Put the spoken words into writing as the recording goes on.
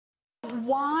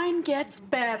wine gets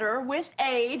better with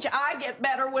age. I get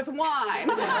better with wine.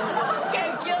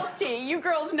 Okay, guilty. You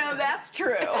girls know that's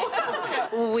true.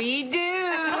 We do.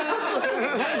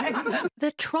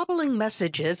 The troubling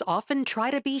messages often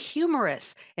try to be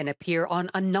humorous and appear on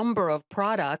a number of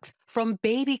products, from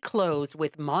baby clothes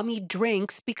with "Mommy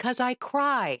drinks because I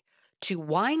cry" to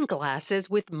wine glasses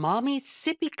with "Mommy's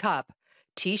sippy cup,"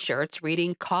 T-shirts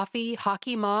reading "Coffee,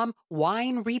 Hockey Mom,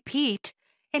 Wine Repeat,"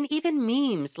 and even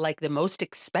memes like "the most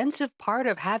expensive part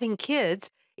of having kids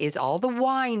is all the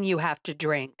wine you have to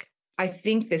drink." I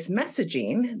think this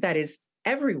messaging that is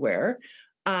everywhere,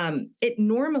 it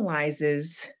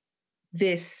normalizes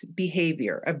this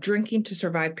behavior of drinking to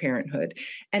survive parenthood.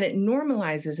 And it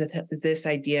normalizes this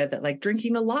idea that like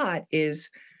drinking a lot is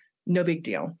no big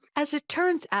deal. As it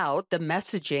turns out, the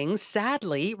messaging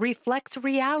sadly reflects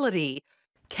reality.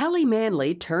 Kelly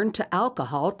Manley turned to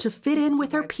alcohol to fit in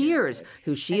with her peers,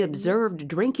 who she observed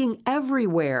drinking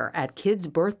everywhere at kids'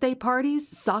 birthday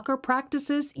parties, soccer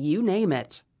practices, you name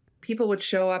it. People would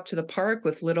show up to the park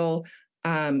with little,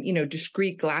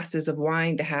 discreet glasses of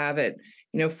wine to have at,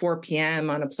 4 p.m.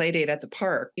 on a play date at the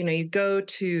park. You go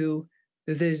to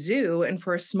the zoo and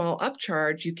for a small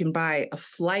upcharge, you can buy a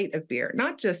flight of beer,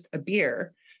 not just a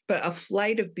beer, but a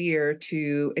flight of beer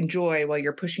to enjoy while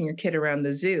you're pushing your kid around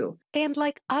the zoo. And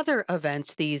like other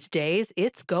events these days,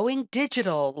 it's going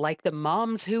digital, like the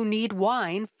Moms Who Need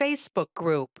Wine Facebook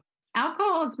group.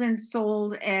 Alcohol has been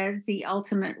sold as the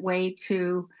ultimate way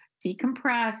to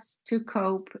decompress, to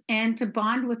cope, and to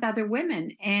bond with other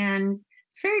women. And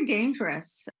it's very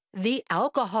dangerous. The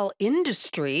alcohol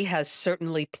industry has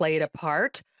certainly played a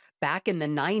part. Back in the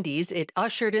 90s, it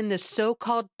ushered in the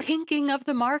so-called pinking of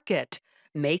the market,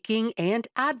 making and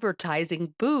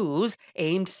advertising booze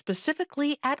aimed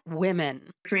specifically at women.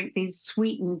 Drink these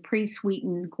sweetened,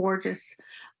 pre-sweetened, gorgeous,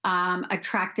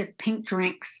 attractive pink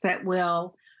drinks that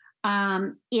will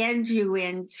end you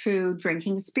into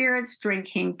drinking spirits,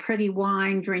 drinking pretty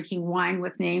wine, drinking wine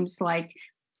with names like,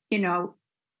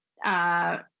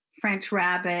 French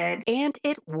Rabbit. And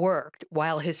it worked.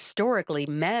 While historically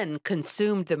men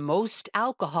consumed the most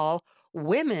alcohol,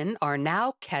 women are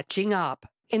now catching up.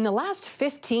 In the last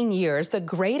 15 years, the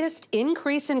greatest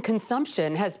increase in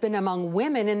consumption has been among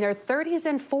women in their 30s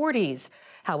and 40s.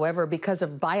 However, because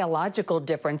of biological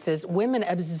differences, women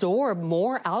absorb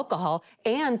more alcohol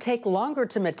and take longer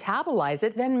to metabolize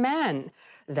it than men.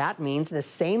 That means the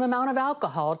same amount of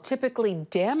alcohol typically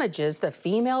damages the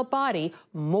female body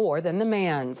more than the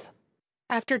man's.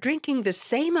 After drinking the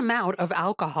same amount of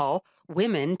alcohol,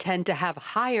 women tend to have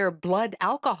higher blood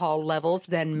alcohol levels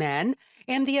than men,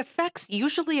 and the effects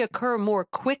usually occur more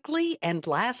quickly and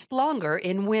last longer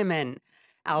in women.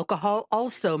 Alcohol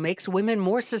also makes women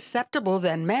more susceptible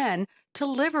than men to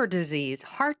liver disease,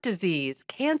 heart disease,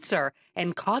 cancer,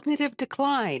 and cognitive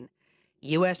decline.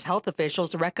 U.S. health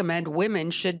officials recommend women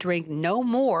should drink no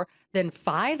more than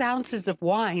 5 ounces of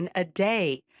wine a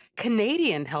day.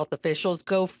 Canadian health officials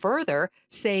go further,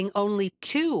 saying only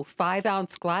 2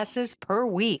 5-ounce glasses per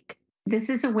week. This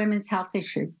is a women's health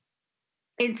issue.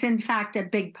 It's, in fact, a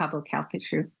big public health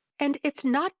issue. And it's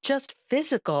not just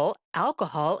physical.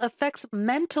 Alcohol affects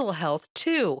mental health,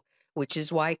 too, which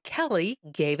is why Kelly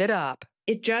gave it up.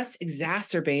 It just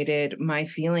exacerbated my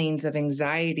feelings of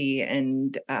anxiety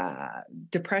and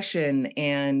depression,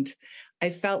 and I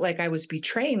felt like I was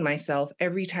betraying myself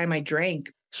every time I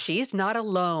drank. She's not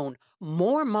alone.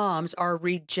 More moms are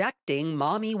rejecting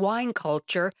mommy wine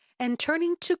culture and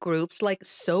turning to groups like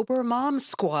Sober Mom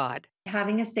Squad.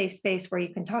 Having a safe space where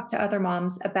you can talk to other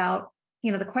moms about,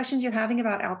 the questions you're having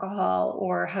about alcohol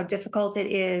or how difficult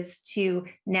it is to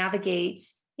navigate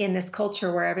in this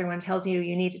culture where everyone tells you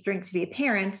you need to drink to be a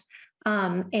parent,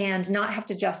 and not have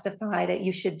to justify that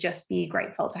you should just be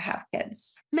grateful to have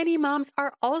kids. Many moms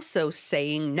are also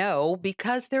saying no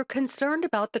because they're concerned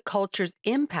about the culture's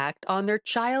impact on their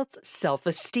child's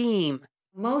self-esteem.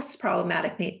 Most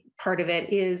problematic part of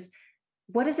it is,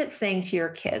 what is it saying to your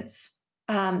kids?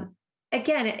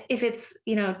 Again, if it's,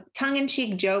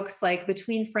 tongue-in-cheek jokes like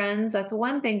between friends, that's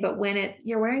one thing. But when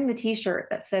you're wearing the T-shirt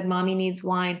that said "Mommy needs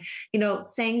wine,"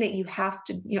 saying that you have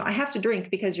to, I have to drink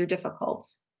because you're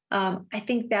difficult. I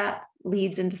think that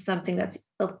leads into something that's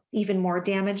even more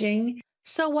damaging.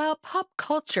 So while pop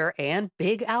culture and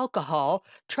big alcohol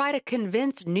try to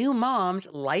convince new moms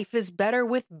life is better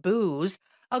with booze,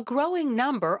 a growing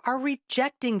number are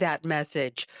rejecting that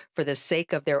message for the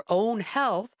sake of their own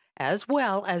health as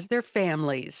well as their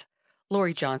families.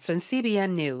 Lori Johnson,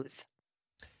 CBN News.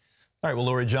 All right, well,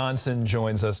 Lori Johnson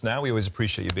joins us now. We always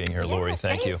appreciate you being here, Lori.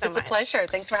 Thank you. It's a pleasure.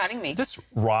 Thanks for having me. This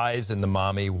rise in the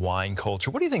mommy wine culture,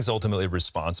 what do you think is ultimately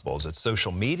responsible? Is it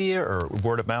social media or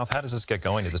word of mouth? How does this get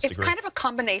going to this degree? It's kind of a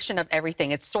combination of everything.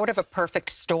 It's sort of a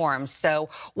perfect storm. So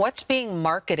what's being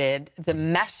marketed, the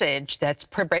message that's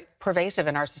pervasive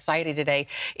in our society today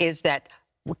is that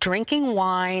drinking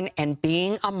wine and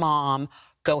being a mom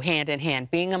go hand in hand.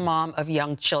 Being a mom of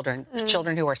young children,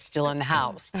 children who are still in the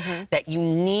house, that you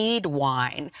need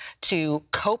wine to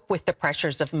cope with the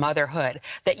pressures of motherhood,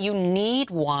 that you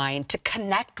need wine to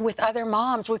connect with other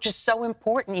moms, which is so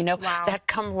important, you know, that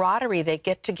camaraderie, they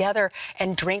get together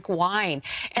and drink wine.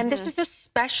 And this is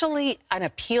especially an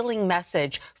appealing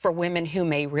message for women who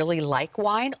may really like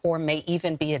wine or may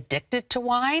even be addicted to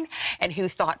wine and who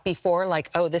thought before,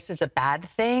 like, oh, this is a bad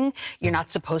thing. You're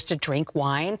not supposed to drink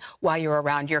wine while you're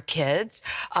around your kids.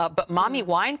 But mommy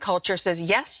wine culture says,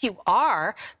 yes, you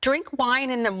are. Drink wine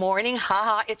in the morning.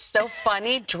 Ha, it's so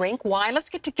funny. Drink wine. Let's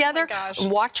get together and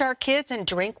watch our kids and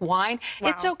drink wine.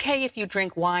 It's okay if you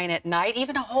drink wine at night,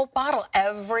 even a whole bottle.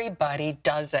 Everybody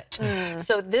does it.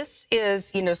 So this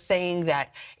is, you know, saying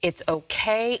that it's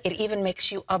okay. It even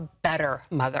makes you a better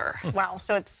mother. Wow.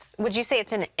 So it's, would you say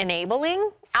it's an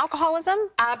enabling alcoholism?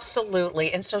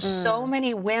 Absolutely. And so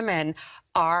many women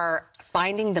are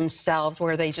finding themselves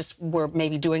where they just were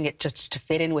maybe doing it just to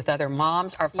fit in with other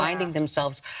moms, are finding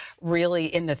themselves really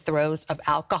in the throes of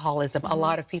alcoholism. A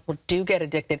lot of people do get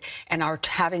addicted and are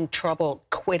having trouble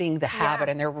quitting the habit,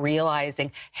 and they're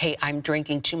realizing, hey, I'm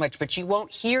drinking too much. But you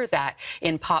won't hear that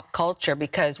in pop culture,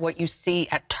 because what you see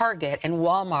at Target and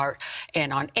Walmart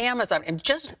and on Amazon, and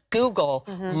just Google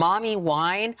mommy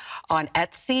wine on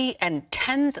Etsy, and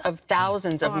tens of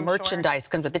thousands of merchandise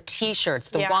comes with the T-shirts,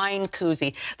 the wine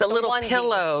koozie, the little onesies.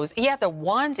 Pillows. Yeah, the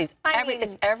onesies.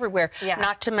 It's everywhere.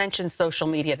 Not to mention social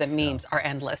media. The memes are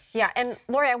endless. Yeah, and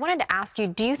Lori, I wanted to ask you,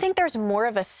 do you think there's more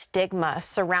of a stigma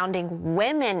surrounding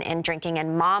women in drinking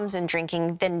and moms in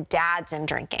drinking than dads in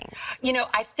drinking? You know,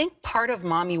 I think part of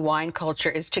mommy wine culture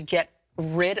is to get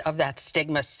rid of that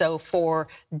stigma. So for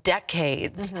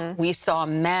decades, we saw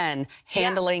men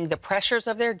handling the pressures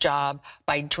of their job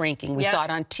by drinking. We saw it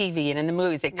on TV and in the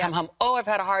movies. They'd come home, oh, I've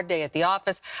had a hard day at the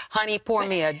office. Honey, pour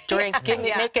me a drink.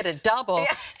 Make it a double.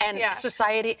 And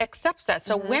society accepts that.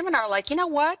 So women are like, you know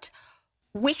what?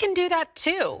 We can do that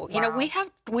too. You know,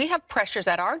 we have pressures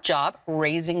at our job,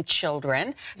 raising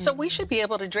children, so we should be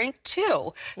able to drink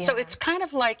too. So it's kind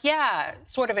of like,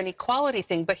 sort of an equality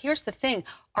thing. But here's the thing.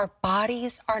 Our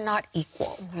bodies are not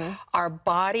equal. Our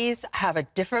bodies have a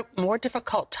more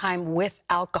difficult time with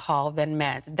alcohol than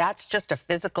men's. That's just a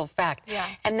physical fact.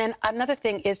 And then another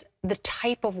thing is the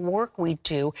type of work we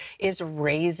do is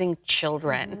raising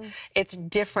children. It's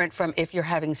different from if you're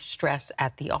having stress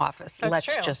at the office. Let's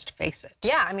just face it.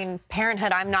 Yeah, I mean,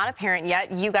 parenthood, I'm not a parent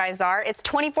yet. You guys are. It's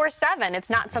 24/7. It's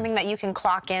not something that you can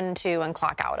clock into and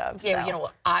clock out of. Yeah, you know,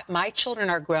 my children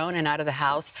are grown and out of the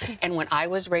house. And when I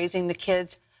was raising the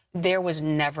kids, there was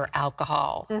never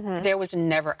alcohol. There was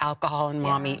never alcohol and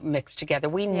mommy mixed together.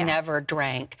 We never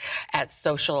drank at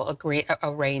social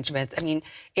arrangements. I mean,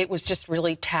 it was just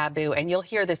really taboo. And you'll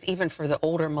hear this even for the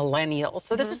older millennials.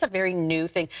 So this is a very new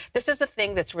thing. This is a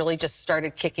thing that's really just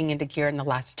started kicking into gear in the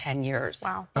last 10 years.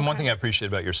 Wow. And one thing I appreciate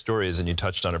about your story is, and you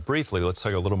touched on it briefly, let's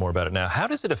talk a little more about it now. How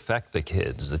does it affect the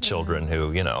kids, the children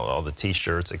who, you know, all the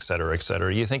T-shirts, et cetera, et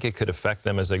cetera? You think it could affect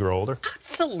them as they grow older?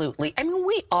 Absolutely. I mean,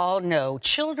 we all know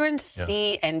children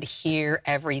see and hear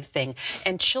everything,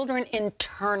 and children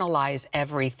internalize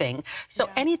everything. So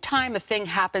anytime a thing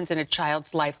happens in a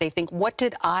child's life, they think, what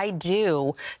did I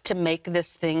do to make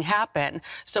this thing happen?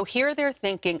 So here they're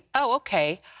thinking, oh,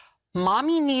 okay,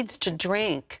 mommy needs to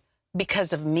drink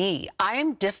because of me. I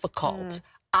am difficult.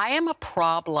 I am a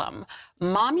problem.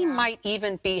 Mommy might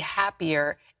even be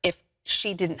happier if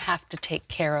she didn't have to take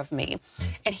care of me.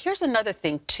 And here's another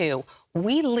thing, too.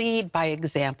 We lead by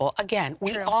example. Again,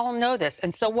 we all know this.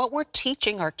 And so what we're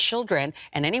teaching our children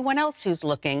and anyone else who's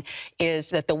looking is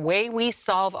that the way we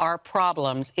solve our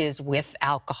problems is with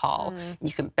alcohol.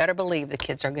 You can better believe the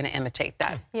kids are going to imitate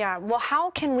that. Yeah. Well,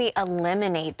 how can we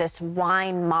eliminate this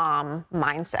wine mom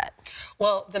mindset?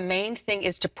 Well, the main thing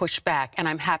is to push back. And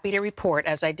I'm happy to report,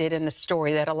 as I did in the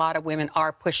story, that a lot of women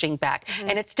are pushing back.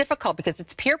 And it's difficult because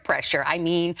it's peer pressure. I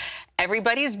mean,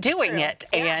 everybody's doing it.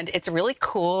 And it's really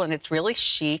cool and it's really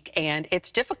chic, and it's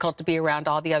difficult to be around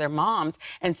all the other moms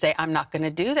and say, I'm not going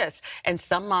to do this. And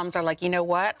some moms are like, you know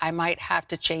what, I might have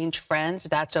to change friends.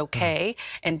 That's okay,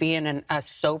 and be in a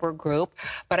sober group.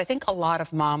 But I think a lot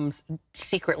of moms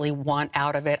secretly want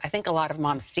out of it. I think a lot of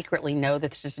moms secretly know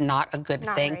that this is not a good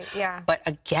thing. But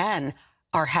again,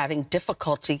 are having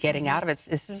difficulty getting out of it.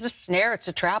 This is a snare, it's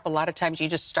a trap. A lot of times you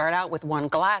just start out with one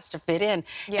glass to fit in,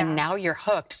 and now you're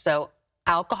hooked. So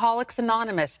Alcoholics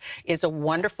Anonymous is a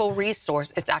wonderful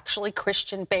resource. It's actually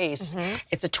Christian-based.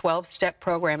 It's a 12-step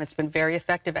program. It's been very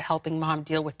effective at helping mom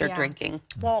deal with their drinking.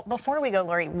 Well, before we go,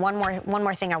 Lori, one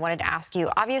more thing I wanted to ask you.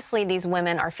 Obviously, these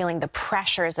women are feeling the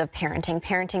pressures of parenting.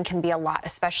 Parenting can be a lot,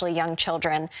 especially young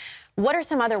children. What are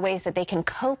some other ways that they can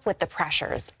cope with the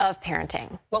pressures of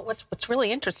parenting? Well, what's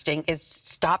really interesting is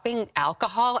stopping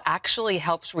alcohol actually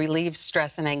helps relieve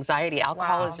stress and anxiety.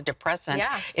 Alcohol is a depressant.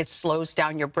 It slows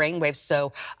down your brainwaves.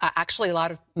 So actually a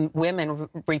lot of women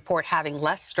report having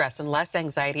less stress and less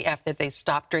anxiety after they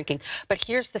stop drinking. But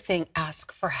here's the thing,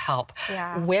 ask for help.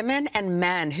 Women and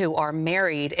men who are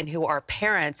married and who are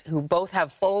parents who both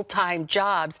have full-time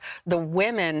jobs, the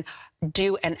women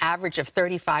do an average of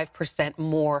 35%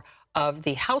 more of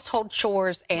the household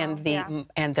chores and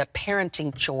the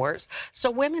parenting chores.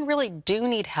 So women really do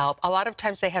need help. A lot of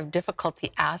times they have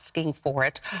difficulty asking for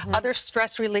it. Other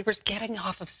stress relievers, getting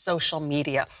off of social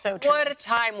media. So true. What a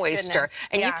time waster.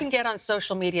 And you can get on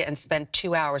social media and spend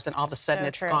 2 hours and all of a sudden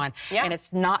it's gone. And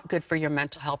it's not good for your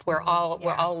mental health. We're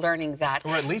all learning that.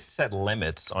 Or at least set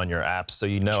limits on your apps so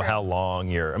you know how long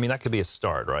you're, I mean, that could be a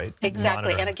start, right?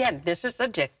 Exactly. And again, this is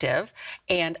addictive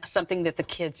and something that the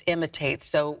kids imitate.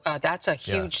 So that's a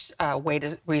huge way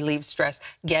to relieve stress.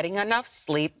 Getting enough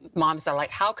sleep. Moms are like,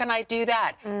 how can I do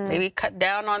that? Maybe cut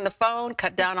down on the phone,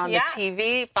 cut down on the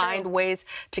TV, find ways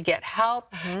to get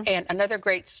help. And another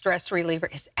great stress reliever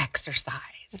is exercise.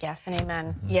 Yes and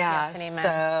amen. Yeah. Yes and amen.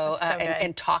 So,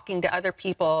 and talking to other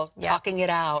people, talking it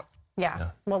out.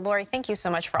 Well, Lori, thank you so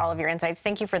much for all of your insights.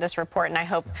 Thank you for this report, and I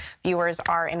hope viewers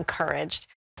are encouraged.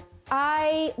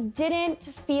 I didn't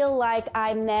feel like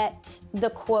I met the,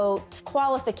 quote,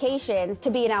 qualifications to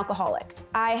be an alcoholic.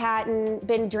 I hadn't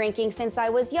been drinking since I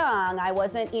was young. I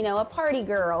wasn't, you know, a party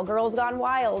girl, girls gone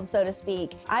wild, so to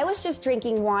speak. I was just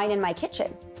drinking wine in my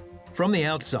kitchen. From the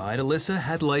outside, Alyssa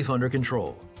had life under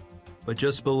control. But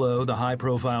just below the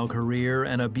high-profile career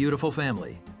and a beautiful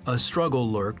family, a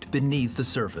struggle lurked beneath the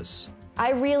surface.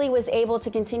 I really was able to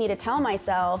continue to tell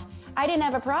myself I didn't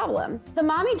have a problem. The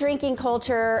mommy drinking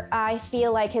culture, I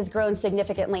feel like, has grown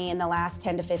significantly in the last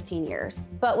 10 to 15 years.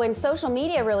 But when social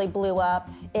media really blew up,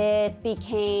 it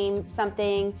became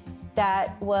something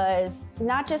that was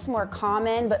not just more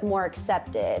common, but more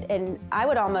accepted, and I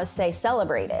would almost say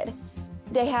celebrated.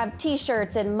 They have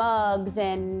t-shirts and mugs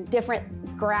and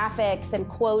different graphics and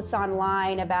quotes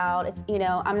online about, you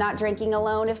know, I'm not drinking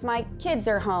alone if my kids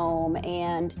are home,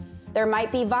 and there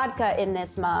might be vodka in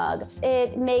this mug.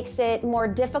 It makes it more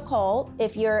difficult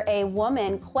if you're a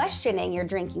woman questioning your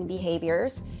drinking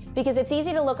behaviors, because it's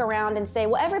easy to look around and say,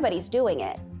 well, everybody's doing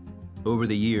it. Over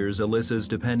the years, Alyssa's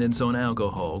dependence on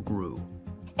alcohol grew.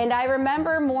 And I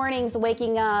remember mornings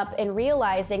waking up and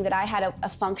realizing that I had a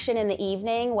function in the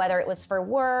evening, whether it was for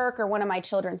work or one of my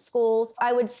children's schools.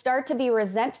 I would start to be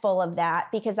resentful of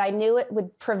that because I knew it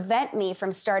would prevent me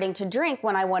from starting to drink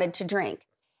when I wanted to drink.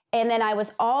 And then I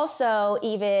was also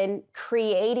even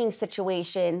creating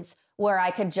situations where I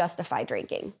could justify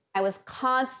drinking. I was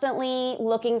constantly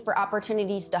looking for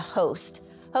opportunities to host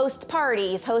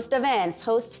parties, host events,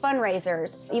 host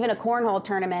fundraisers, even a cornhole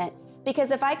tournament.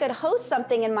 Because if I could host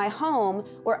something in my home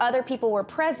where other people were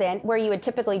present, where you would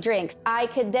typically drink, I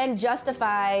could then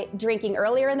justify drinking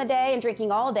earlier in the day and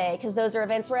drinking all day, because those are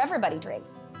events where everybody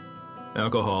drinks.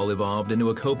 Alcohol evolved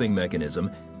into a coping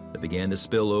mechanism that began to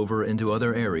spill over into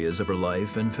other areas of her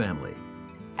life and family.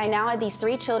 I now had these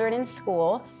 3 children in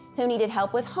school who needed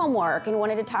help with homework and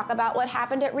wanted to talk about what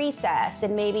happened at recess,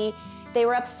 and maybe they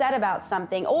were upset about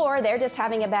something, or they're just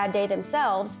having a bad day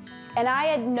themselves. And I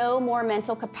had no more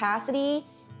mental capacity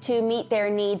to meet their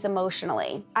needs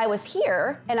emotionally. I was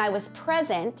here and I was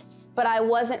present, but I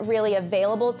wasn't really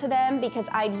available to them because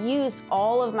I'd used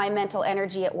all of my mental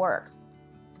energy at work.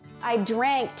 I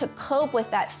drank to cope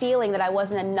with that feeling that I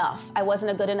wasn't enough. I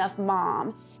wasn't a good enough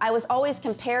mom. I was always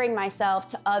comparing myself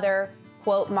to other,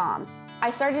 quote, moms. I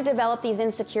started to develop these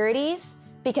insecurities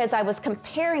because I was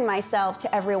comparing myself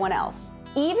to everyone else.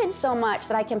 Even so much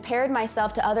that I compared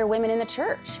myself to other women in the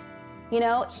church. You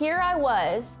know, here I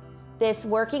was, this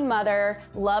working mother,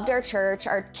 loved our church.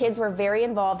 Our kids were very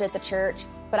involved at the church,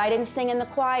 but I didn't sing in the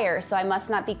choir, so I must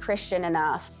not be Christian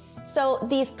enough. So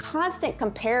these constant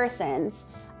comparisons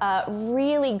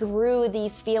really grew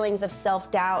these feelings of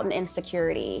self-doubt and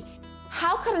insecurity.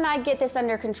 How couldn't I get this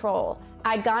under control?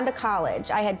 I'd gone to college.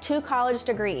 I had 2 college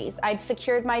degrees. I'd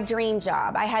secured my dream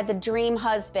job. I had the dream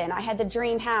husband. I had the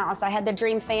dream house. I had the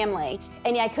dream family.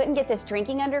 And I couldn't get this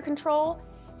drinking under control.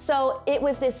 So it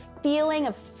was this feeling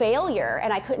of failure,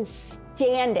 and I couldn't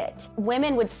stand it.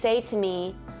 Women would say to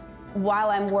me while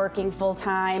I'm working full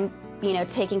time, you know,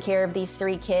 taking care of these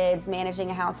 3 kids, managing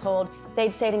a household,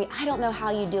 they'd say to me, I don't know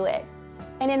how you do it.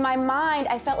 And in my mind,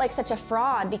 I felt like such a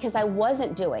fraud because I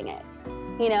wasn't doing it.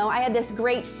 You know, I had this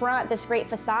great front, this great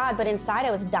facade, but inside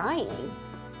I was dying.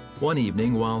 One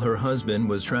evening, while her husband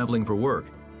was traveling for work,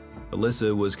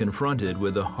 Alyssa was confronted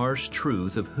with the harsh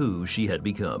truth of who she had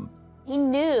become. He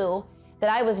knew that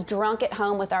I was drunk at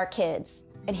home with our kids,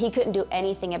 and he couldn't do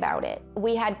anything about it.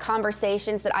 We had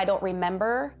conversations that I don't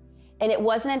remember, and it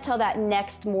wasn't until that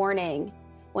next morning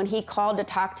when he called to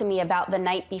talk to me about the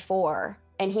night before,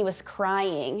 and he was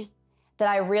crying, that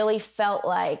I really felt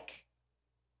like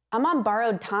I'm on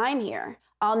borrowed time here.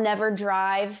 I'll never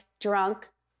drive drunk.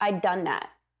 I'd done that.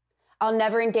 I'll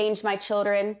never endanger my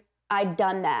children. I'd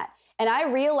done that. And I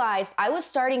realized I was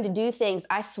starting to do things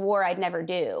I swore I'd never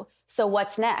do. So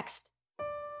what's next?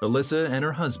 Alyssa and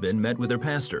her husband met with their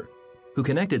pastor, who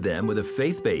connected them with a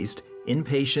faith-based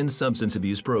inpatient substance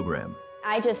abuse program.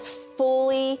 I just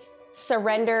fully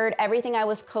surrendered everything I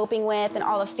was coping with and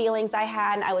all the feelings I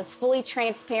had, and I was fully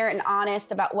transparent and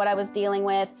honest about what I was dealing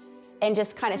with, and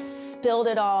just kind of spilled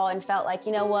it all and felt like,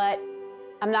 you know what?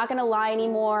 I'm not gonna lie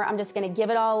anymore. I'm just gonna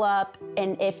give it all up.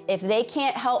 And if they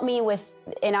can't help me with,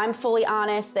 and I'm fully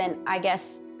honest, then I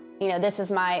guess, you know, this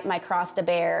is my cross to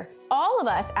bear. All of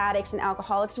us addicts and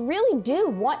alcoholics really do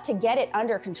want to get it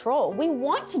under control. We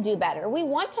want to do better. We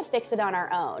want to fix it on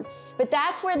our own. But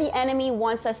that's where the enemy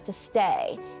wants us to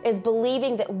stay, is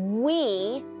believing that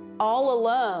we all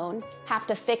alone have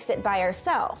to fix it by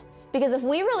ourselves. Because if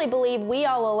we really believe we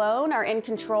all alone are in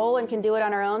control and can do it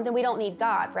on our own, then we don't need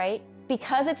God, right?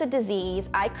 Because it's a disease,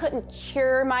 I couldn't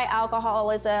cure my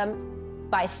alcoholism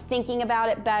by thinking about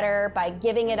it better, by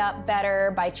giving it up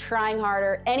better, by trying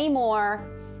harder, any more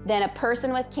than a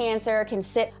person with cancer can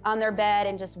sit on their bed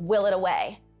and just will it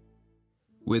away.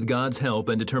 With God's help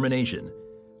and determination,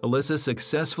 Alyssa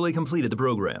successfully completed the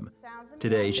program.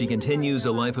 Today, she continues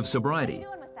a life of sobriety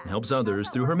and helps others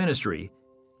through her ministry,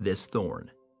 This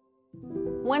Thorn.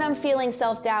 When I'm feeling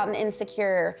self-doubt and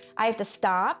insecure, I have to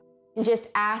stop and just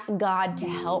ask God to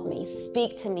help me,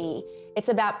 speak to me. It's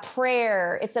about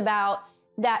prayer. It's about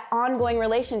that ongoing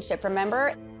relationship,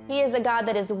 remember? He is a God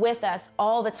that is with us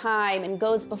all the time and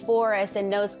goes before us and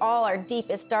knows all our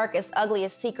deepest, darkest,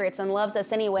 ugliest secrets and loves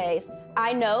us anyways.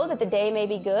 I know that the day may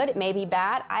be good, it may be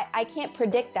bad. I can't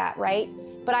predict that, right?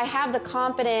 But I have the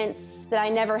confidence that I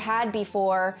never had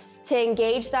before to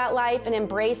engage that life and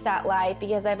embrace that life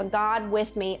because I have a God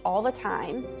with me all the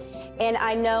time. And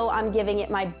I know I'm giving it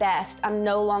my best. I'm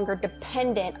no longer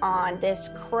dependent on this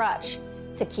crutch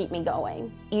to keep me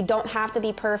going. You don't have to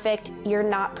be perfect. You're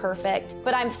not perfect.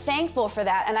 But I'm thankful for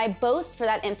that, and I boast for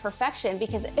that imperfection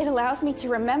because it allows me to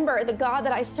remember the God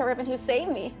that I serve and who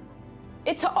saved me.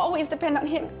 It's to always depend on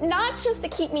Him, not just to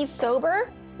keep me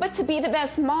sober, but to be the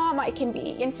best mom I can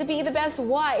be and to be the best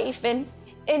wife. And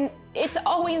it's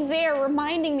always there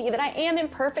reminding me that I am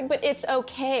imperfect, but it's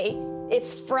okay.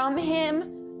 It's from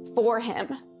Him, for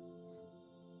Him.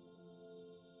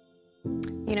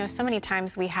 You know, so many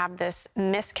times we have this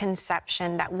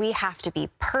misconception that we have to be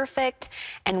perfect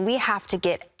and we have to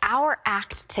get our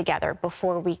act together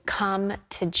before we come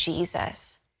to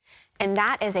Jesus. And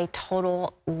that is a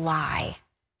total lie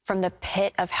from the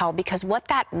pit of hell, because what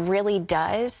that really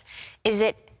does is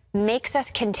it makes us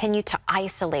continue to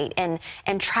isolate and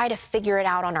try to figure it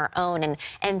out on our own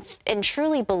and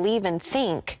truly believe and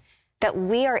think that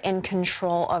we are in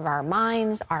control of our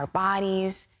minds, our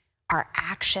bodies, our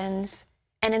actions.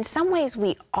 And in some ways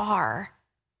we are,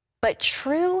 but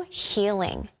true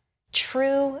healing,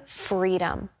 true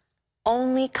freedom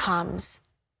only comes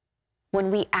when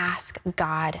we ask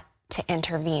God to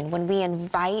intervene, when we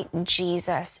invite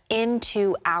Jesus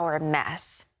into our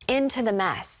mess, into the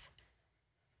mess.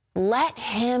 Let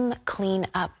Him clean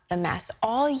up the mess.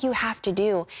 All you have to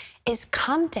do is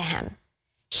come to Him.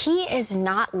 He is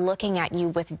not looking at you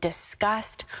with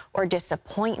disgust or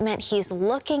disappointment. He's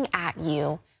looking at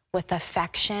you with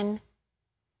affection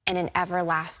and an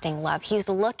everlasting love. He's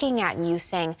looking at you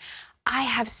saying, I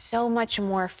have so much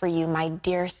more for you, my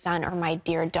dear son or my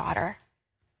dear daughter.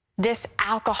 This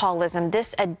alcoholism,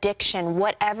 this addiction,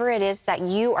 whatever it is that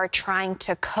you are trying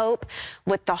to cope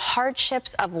with the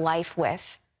hardships of life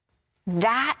with,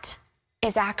 that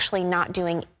is actually not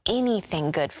doing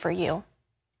anything good for you.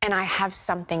 And I have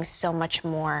something so much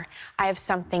more. I have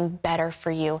something better for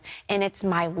you, and it's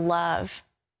my love.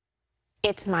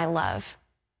 It's my love.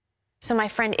 So my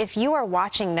friend, if you are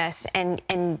watching this and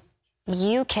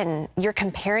you're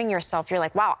comparing yourself, you're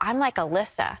like, wow, I'm like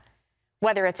Alyssa,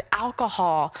 whether it's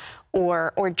alcohol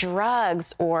or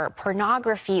drugs or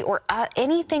pornography or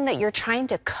anything that you're trying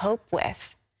to cope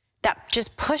with that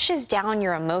just pushes down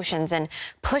your emotions and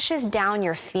pushes down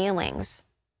your feelings,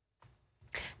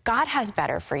 God has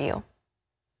better for you.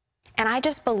 And I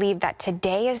just believe that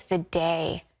today is the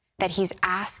day that he's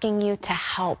asking you to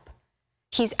help.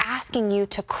 He's asking you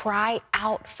to cry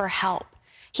out for help.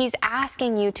 He's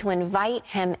asking you to invite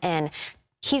him in.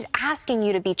 He's asking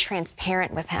you to be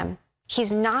transparent with him.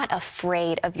 He's not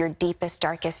afraid of your deepest,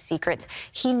 darkest secrets.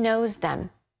 He knows them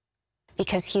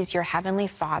because he's your heavenly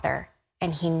Father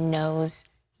and he knows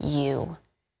you.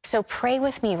 So pray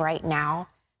with me right now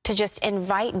to just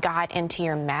invite God into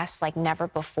your mess like never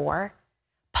before.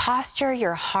 Posture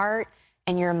your heart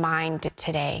and your mind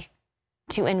today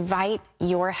to invite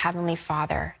your Heavenly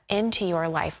Father into your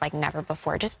life like never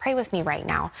before. Just pray with me right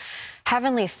now.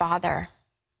 Heavenly Father,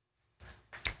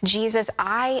 Jesus,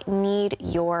 I need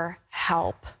your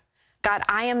help. God,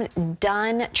 I am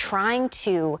done trying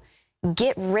to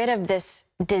get rid of this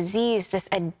disease, this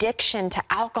addiction to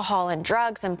alcohol and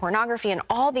drugs and pornography and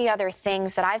all the other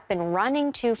things that I've been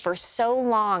running to for so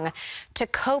long to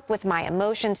cope with my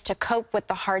emotions, to cope with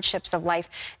the hardships of life.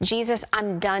 Jesus,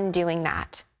 I'm done doing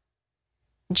that.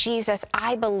 Jesus,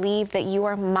 I believe that you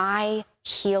are my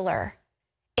healer.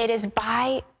 It is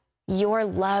by your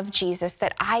love, Jesus,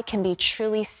 that I can be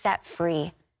truly set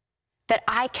free, that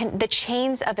the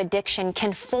chains of addiction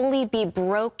can fully be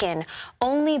broken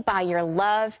only by your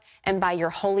love and by your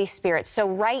Holy Spirit. So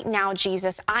right now,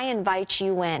 Jesus, I invite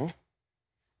you in.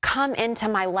 Come into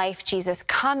my life, Jesus.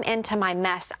 Come into my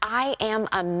mess. I am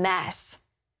a mess,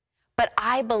 but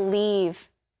I believe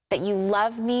that you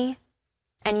love me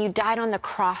and you died on the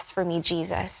cross for me,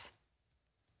 Jesus.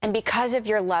 And because of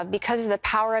your love, because of the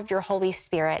power of your Holy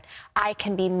Spirit, I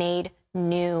can be made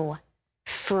new,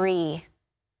 free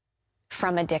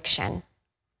from addiction.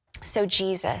 So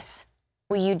Jesus,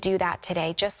 will you do that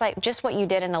today? Just what you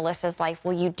did in Alyssa's life,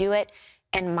 will you do it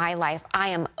in my life? I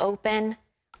am open.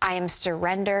 I am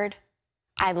surrendered.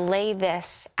 I lay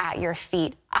this at your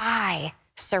feet. I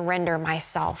surrender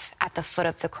myself at the foot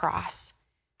of the cross.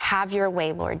 Have your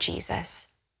way, Lord Jesus.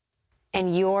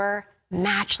 In your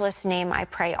matchless name, I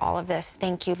pray all of this.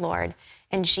 Thank you, Lord.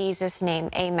 In Jesus' name,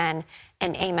 amen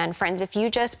and amen. Friends, if you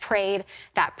just prayed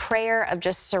that prayer of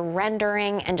just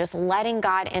surrendering and just letting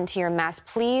God into your mess,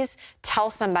 please tell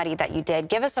somebody that you did.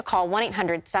 Give us a call,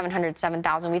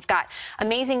 1-800-700-7000. We've got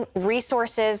amazing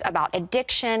resources about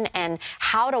addiction and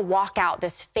how to walk out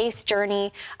this faith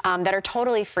journey that are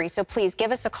totally free. So please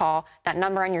give us a call, that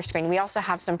number on your screen. We also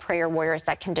have some prayer warriors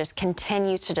that can just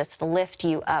continue to just lift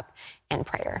you up in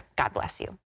prayer. God bless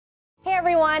you. Hey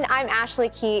everyone, I'm Ashley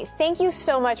Key. Thank you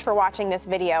so much for watching this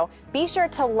video. Be sure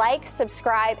to like,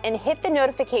 subscribe, and hit the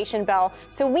notification bell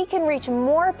so we can reach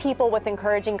more people with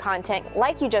encouraging content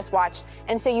like you just watched,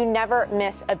 and so you never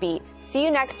miss a beat. See you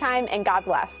next time, and God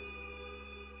bless.